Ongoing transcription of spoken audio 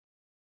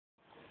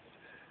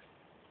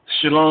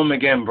Shalom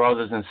again,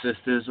 brothers and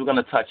sisters. We're going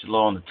to touch a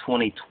little on the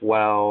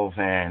 2012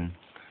 and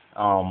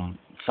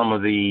some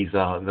of these,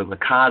 the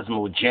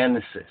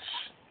cosmogenesis.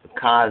 The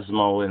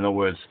cosmo, in other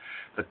words,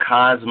 the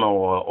cosmo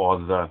or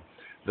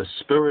the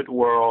spirit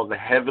world, the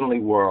heavenly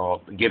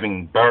world,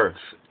 giving birth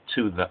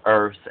to the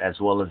earth,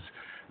 as well as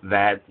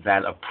that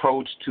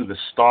approach to the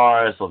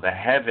stars or the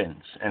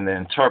heavens and the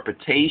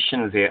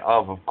interpretation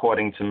thereof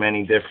according to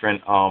many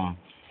different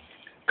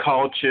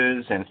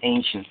cultures and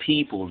ancient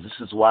peoples.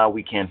 This is why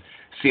we can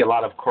see a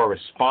lot of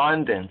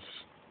correspondence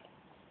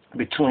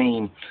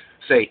between,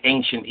 say,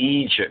 ancient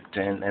Egypt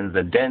and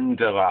the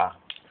Denderah,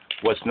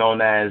 what's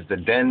known as the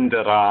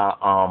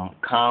Denderah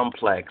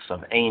complex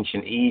of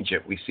ancient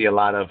Egypt. We see a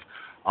lot of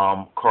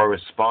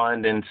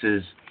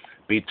correspondences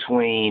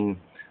between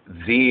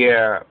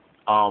their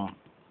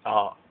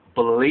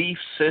belief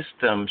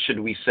system, should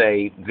we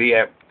say,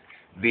 their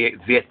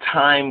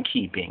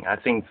timekeeping. I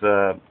think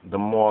the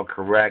more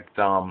correct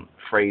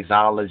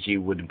phraseology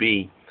would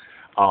be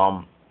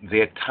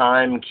their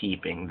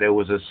timekeeping. There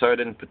was a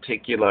certain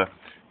particular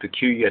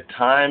peculiar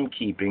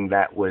timekeeping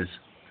that was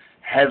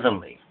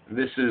heavenly.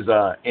 This is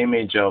an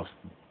image of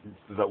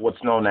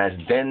what's known as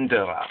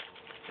Denderah,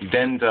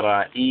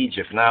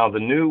 Egypt. Now, the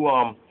new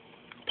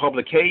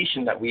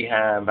publication that we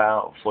have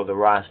out for the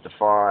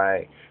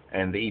Rastafari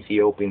and the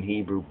Ethiopian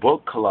Hebrew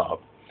Book Club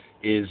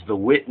is The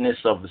Witness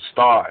of the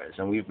Stars.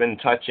 And we've been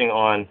touching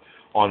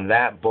on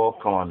that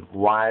book, on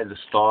why the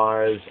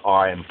stars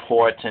are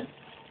important.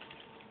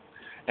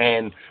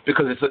 And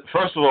because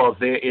first of all,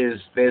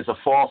 there's a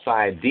false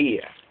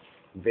idea.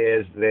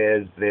 There's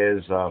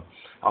a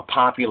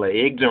popular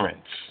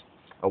ignorance,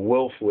 a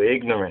willful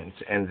ignorance,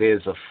 and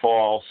there's a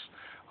false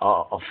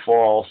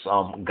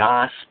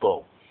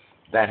gospel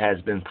that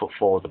has been put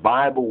forward. The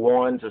Bible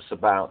warns us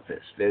about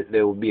this.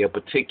 There will be a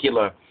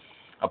particular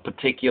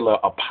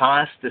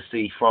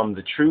apostasy from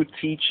the true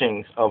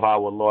teachings of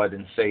our Lord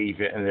and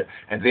Savior,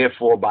 and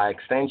therefore, by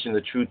extension,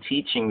 the true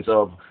teachings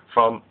of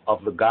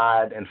the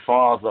God and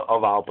Father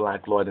of our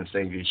black Lord and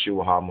Savior,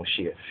 Yeshua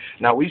HaMashiach.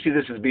 Now, we see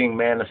this as being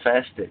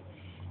manifested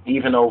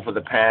even over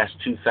the past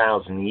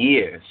 2,000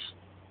 years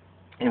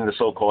in the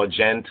so-called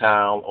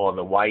Gentile or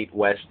the white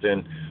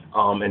Western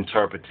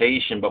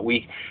interpretation, but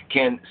we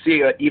can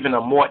see even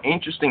a more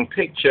interesting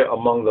picture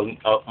among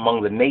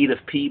the native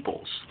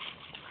peoples.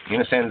 You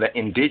understand, the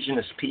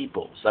indigenous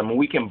peoples. I mean,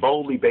 we can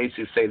boldly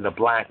basically say the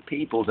black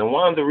peoples, and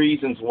one of the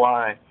reasons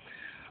why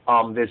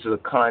there's a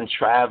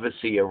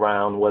controversy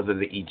around whether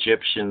the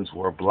Egyptians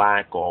were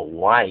black or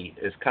white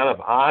is kind of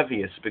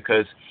obvious,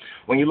 because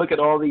when you look at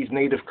all these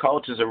native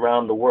cultures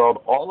around the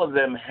world, all of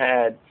them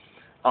had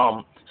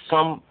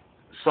some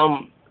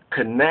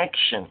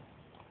connection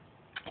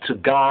to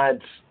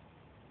God's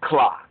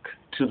clock,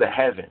 to the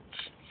heavens,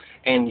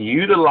 and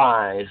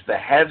utilize the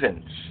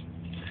heavens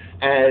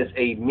as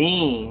a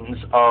means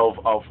of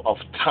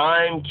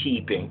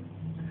timekeeping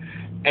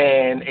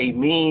and a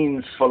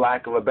means, for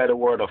lack of a better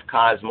word, of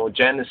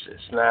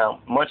cosmogenesis.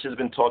 Now, much has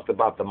been talked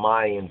about the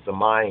Mayans,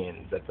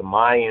 that the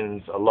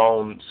Mayans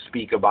alone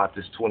speak about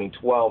this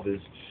 2012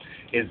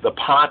 is the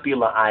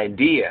popular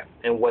idea.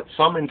 And what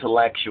some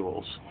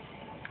intellectuals,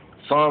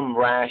 some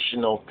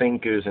rational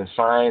thinkers and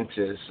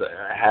scientists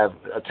have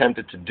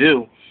attempted to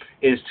do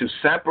is to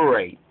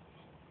separate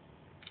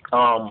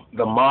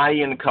the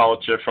Mayan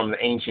culture from the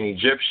ancient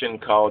Egyptian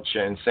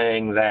culture, and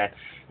saying that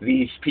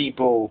these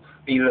people,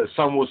 either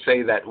some will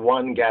say that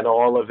one got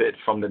all of it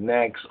from the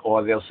next,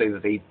 or they'll say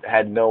that they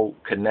had no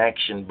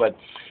connection. But,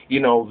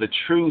 the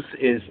truth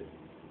is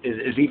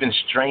even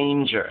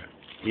stranger.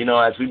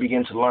 As we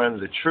begin to learn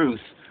the truth,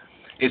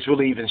 it's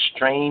really even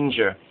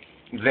stranger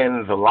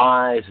than the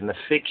lies and the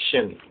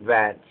fiction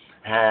that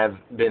have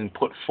been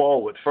put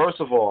forward.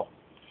 First of all,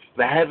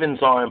 the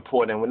heavens are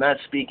important. We're not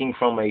speaking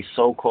from a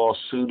so-called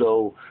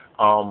pseudo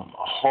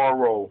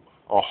horror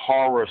or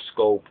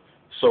horoscope,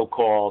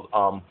 so-called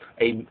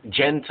a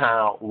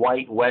Gentile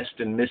white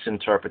Western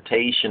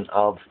misinterpretation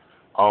of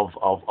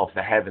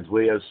the heavens.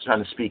 We are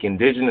trying to speak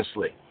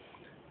indigenously.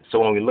 So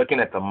when we're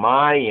looking at the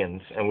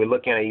Mayans and we're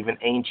looking at even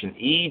ancient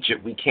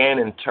Egypt, we can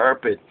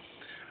interpret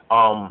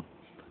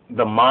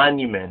the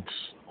monuments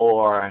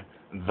or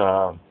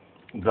the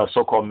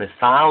so-called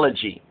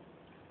mythology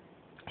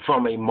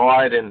from a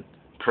modern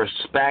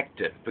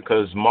perspective,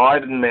 because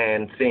modern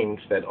man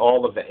thinks that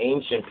all of the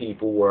ancient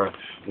people were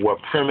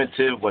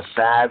primitive, were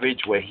savage,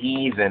 were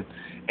heathen,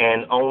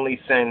 and only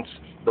since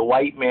the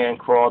white man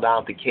crawled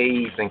out the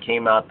caves and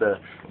came out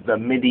the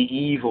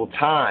medieval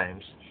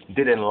times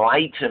did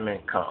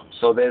enlightenment come.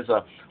 So there's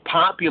a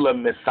popular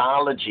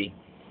mythology,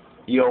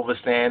 you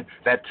understand,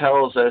 that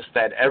tells us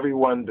that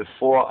everyone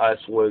before us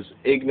was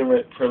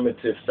ignorant,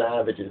 primitive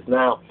savages.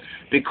 Now,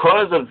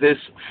 because of this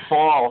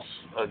false,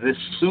 this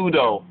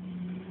pseudo,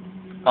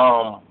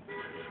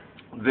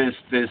 this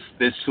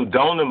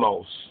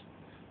pseudonymous,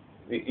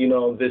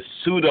 this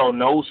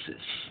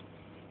pseudonosis,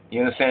 you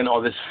understand,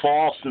 or this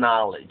false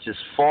knowledge, this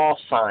false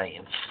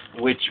science,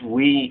 which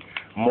we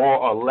more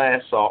or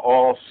less are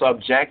all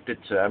subjected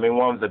to. I mean,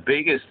 one of the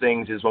biggest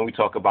things is when we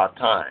talk about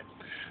time.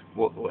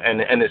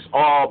 and it's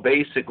all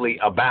basically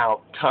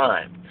about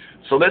time.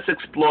 So let's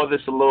explore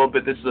this a little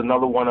bit. This is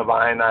another one of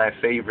I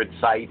favorite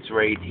sites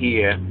right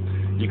here.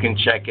 You can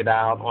check it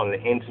out on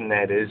the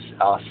internet. It's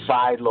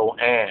Siloam.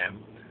 I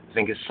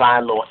think it's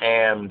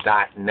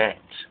siloam.net.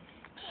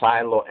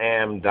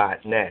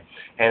 Siloam.net,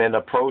 and it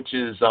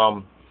approaches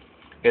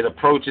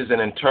an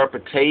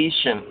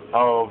interpretation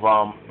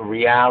of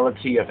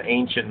reality of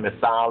ancient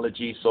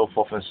mythology, so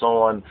forth and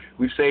so on.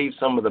 We've saved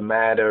some of the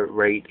matter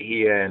right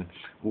here, and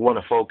we want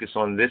to focus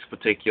on this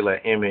particular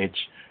image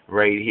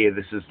right here.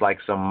 This is like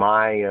some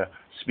Maya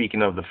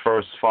speaking of the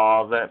first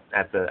father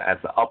at the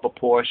upper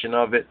portion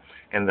of it,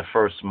 and the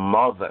first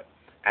mother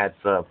at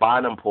the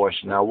bottom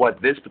portion. Now,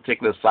 what this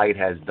particular site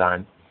has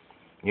done,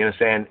 you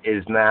understand,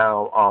 is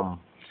now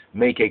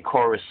make a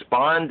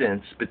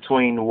correspondence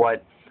between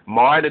what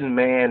modern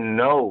man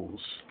knows,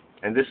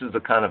 and this is a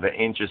kind of an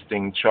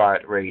interesting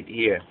chart right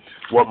here,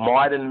 what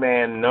modern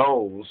man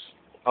knows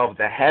of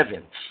the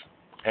heavens.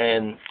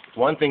 And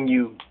one thing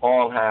you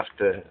all have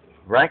to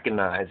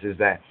recognize is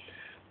that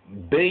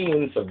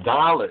billions of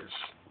dollars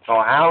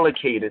are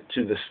allocated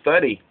to the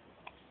study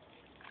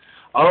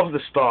of the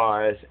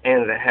stars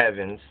and the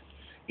heavens,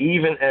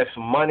 even if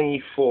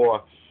money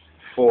for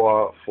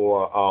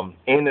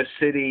inner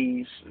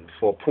cities,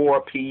 for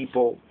poor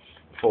people,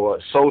 for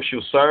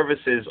social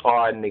services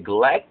are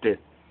neglected.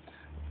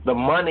 The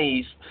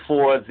monies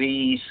for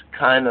these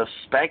kind of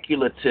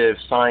speculative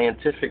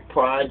scientific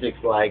projects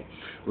like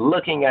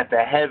looking at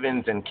the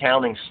heavens and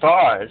counting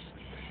stars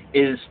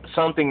is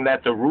something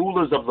that the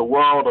rulers of the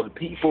world, or the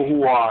people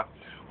who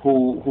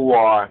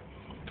are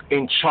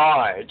in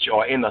charge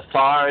or in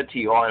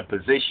authority or in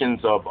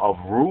positions of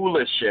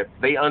rulership,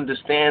 they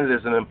understand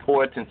there's an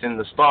importance in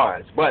the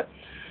stars. But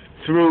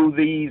through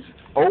these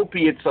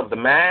opiates of the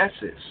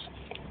masses,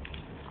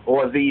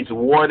 or these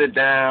watered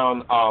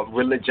down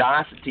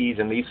religiosities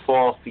and these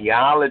false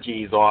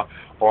theologies, or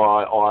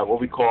what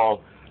we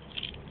call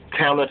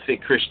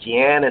counterfeit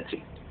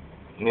Christianity.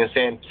 You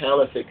understand?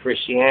 Counterfeit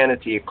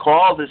Christianity. It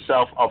calls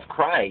itself of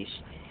Christ,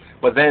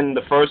 but then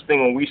the first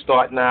thing when we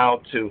start now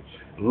to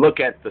look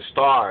at the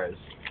stars,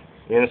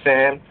 you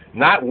understand?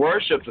 Not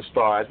worship the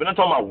stars. We're not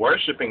talking about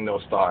worshiping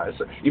those stars.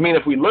 You mean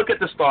if we look at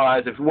the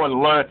stars, if we want to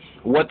learn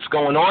what's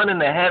going on in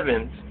the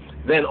heavens,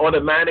 then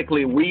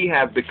automatically we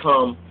have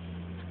become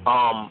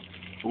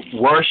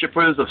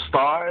worshippers of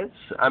stars?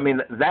 I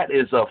mean, that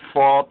is a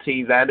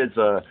faulty, that's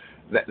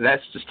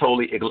just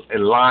totally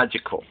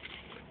illogical.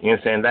 You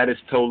understand? That is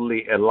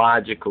totally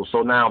illogical.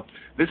 So now,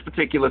 this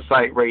particular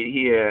site right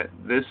here,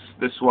 this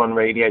one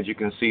right here, as you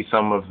can see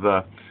some of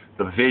the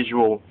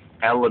visual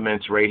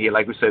elements right here.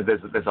 Like we said,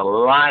 there's a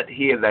lot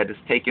here that has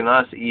taken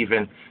us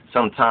even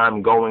some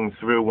time going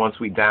through once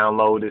we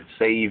download it,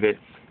 save it,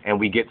 and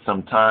we get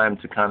some time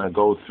to kind of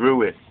go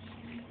through it.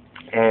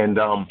 And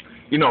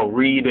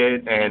read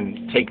it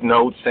and take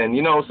notes, and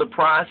it's a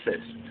process.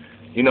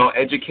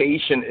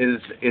 Education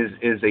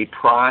is a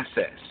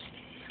process.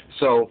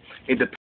 So it depends